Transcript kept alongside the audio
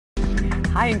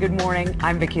Hi and good morning.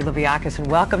 I'm Vicki Liviakis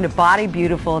and welcome to Body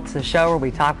Beautiful. It's the show where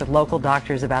we talk with local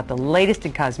doctors about the latest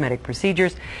in cosmetic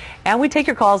procedures, and we take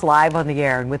your calls live on the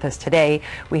air. And with us today,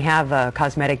 we have a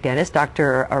cosmetic dentist,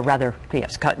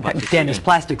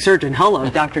 plastic surgeon. Hello,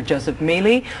 Dr. Joseph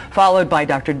Mele, followed by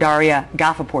Dr. Daria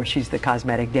Gafapur. She's the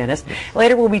cosmetic dentist.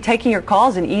 Later, we'll be taking your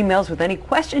calls and emails with any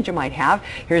questions you might have.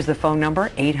 Here's the phone number,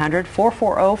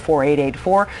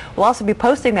 800-440-4884. We'll also be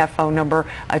posting that phone number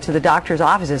to the doctor's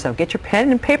offices, so get your pen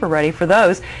and paper ready for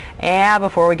those. And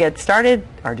before we get started,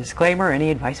 our disclaimer: any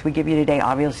advice we give you today,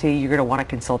 obviously you're going to want to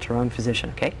consult your own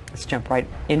physician. Okay, let's jump right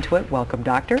into it. Welcome,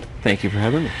 doctor. Thank you for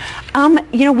having me.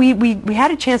 You know, we had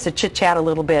a chance to chit chat a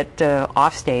little bit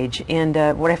off stage, and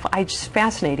what I find just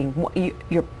fascinating,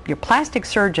 you're plastic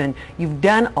surgeon. You've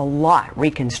done a lot: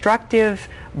 reconstructive,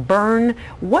 burn.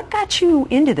 What got you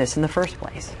into this in the first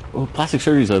place? Well, plastic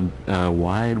surgery is a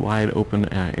wide open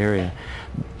area.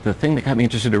 The thing that got me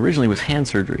interested originally was hand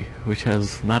surgery, which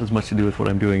has not as much to do with what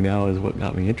I'm doing now as what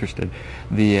got me interested.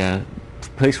 The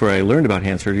place where I learned about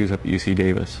hand surgery was up at UC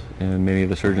Davis, and many of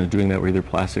the surgeons doing that were either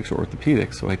plastics or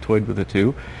orthopedics, so I toyed with the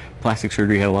two. Plastic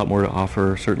surgery had a lot more to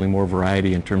offer, certainly more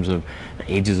variety in terms of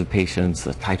the ages of patients,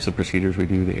 the types of procedures we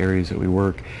do, the areas that we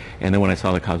work. And then when I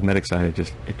saw the cosmetic side,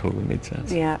 it totally made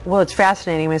sense. Yeah, well, it's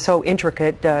fascinating. I mean, it's so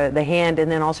intricate, the hand,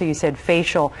 and then also you said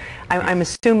facial. I'm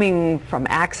assuming from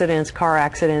accidents, car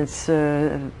accidents,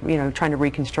 you know, trying to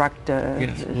reconstruct.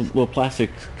 Yes, well, plastic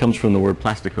comes from the word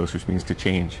plasticos, which means to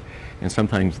change. And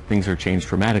sometimes things are changed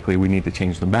dramatically. We need to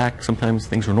change them back. Sometimes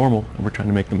things are normal, and we're trying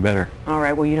to make them better. All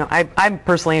right. Well, you know, I'm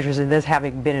personally interested in this,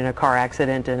 having been in a car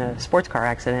accident and a sports car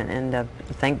accident, and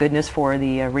thank goodness for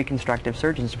the reconstructive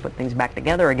surgeons to put things back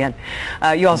together again.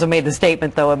 You also made the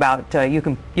statement, though, about you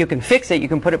can fix it, you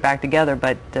can put it back together,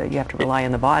 but you have to rely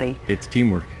on the body. It's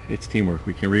teamwork. It's teamwork.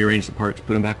 We can rearrange the parts,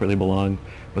 put them back where they belong,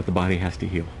 but the body has to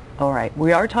heal. All right.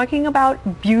 We are talking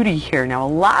about beauty here. Now, a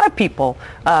lot of people,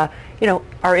 you know,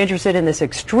 are interested in this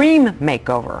extreme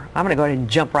makeover. I'm going to go ahead and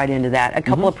jump right into that. A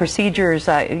couple of procedures,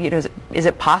 you know, is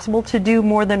it possible to do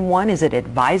more than one? Is it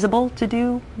advisable to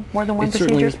do more than one procedure? It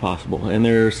certainly is possible, and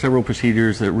there are several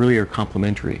procedures that really are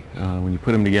complementary. When you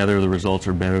put them together, the results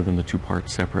are better than the two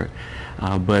parts separate.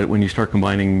 But when you start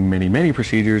combining many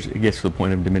procedures, it gets to the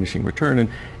point of diminishing return, and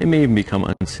it may even become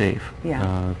unsafe.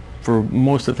 Yeah. For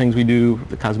most of the things we do,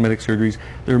 the cosmetic surgeries,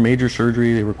 they're major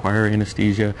surgery, they require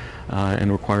anesthesia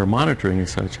and require monitoring and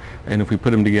such. And if we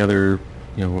put them together,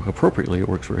 you know, appropriately, it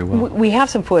works very well. We have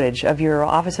some footage of your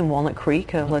office in Walnut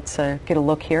Creek. Let's get a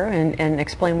look here and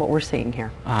explain what we're seeing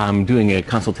here. I'm doing a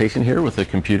consultation here with a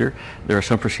computer. There are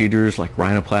some procedures like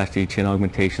rhinoplasty, chin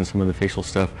augmentation, some of the facial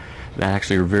stuff that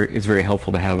actually it's very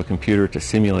helpful to have a computer to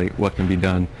simulate what can be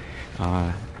done.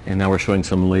 And now we're showing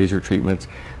some laser treatments.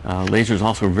 Laser is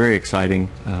also very exciting.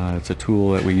 It's a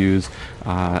tool that we use.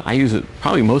 I use it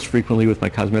probably most frequently with my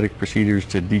cosmetic procedures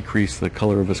to decrease the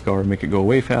color of a scar and make it go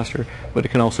away faster, but it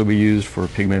can also be used for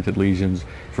pigmented lesions,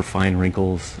 for fine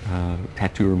wrinkles,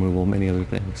 tattoo removal, many other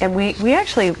things. And we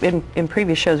actually, in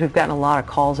previous shows, we've gotten a lot of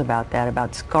calls about that,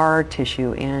 about scar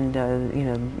tissue and you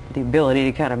know, the ability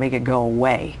to kind of make it go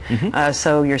away.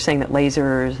 So you're saying that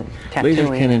lasers and tattooing...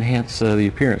 Lasers can enhance the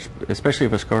appearance, especially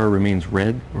if a scar remains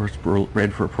red or it's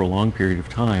red for a prolonged period of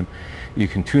time. You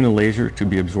can tune a laser to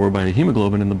be absorbed by the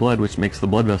hemoglobin in the blood, which makes the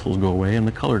blood vessels go away and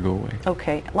the color go away.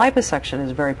 Okay. Liposuction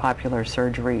is a very popular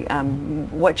surgery.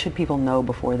 What should people know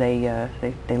before they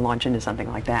launch into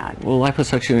something like that? Well,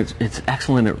 liposuction, it's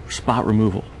excellent at spot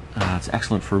removal. It's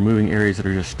excellent for removing areas that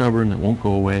are just stubborn, that won't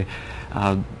go away.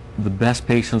 The best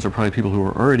patients are probably people who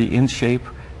are already in shape.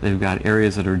 They've got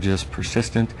areas that are just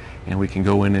persistent, and we can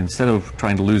go in, and instead of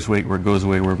trying to lose weight where it goes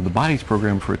away wherever the body's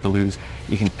programmed for it to lose,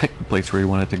 you can pick the place where you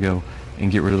want it to go and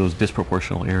get rid of those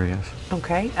disproportional areas.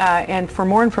 Okay, and for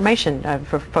more information,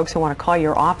 for folks who want to call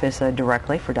your office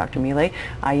directly for Dr. Mele,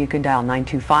 you can dial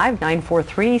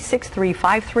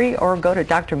 925-943-6353 or go to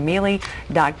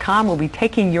drmele.com. We'll be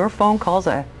taking your phone calls.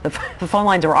 The phone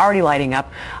lines are already lighting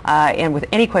up, and with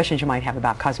any questions you might have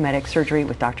about cosmetic surgery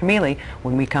with Dr. Mele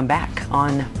when we come back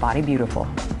on Body Beautiful.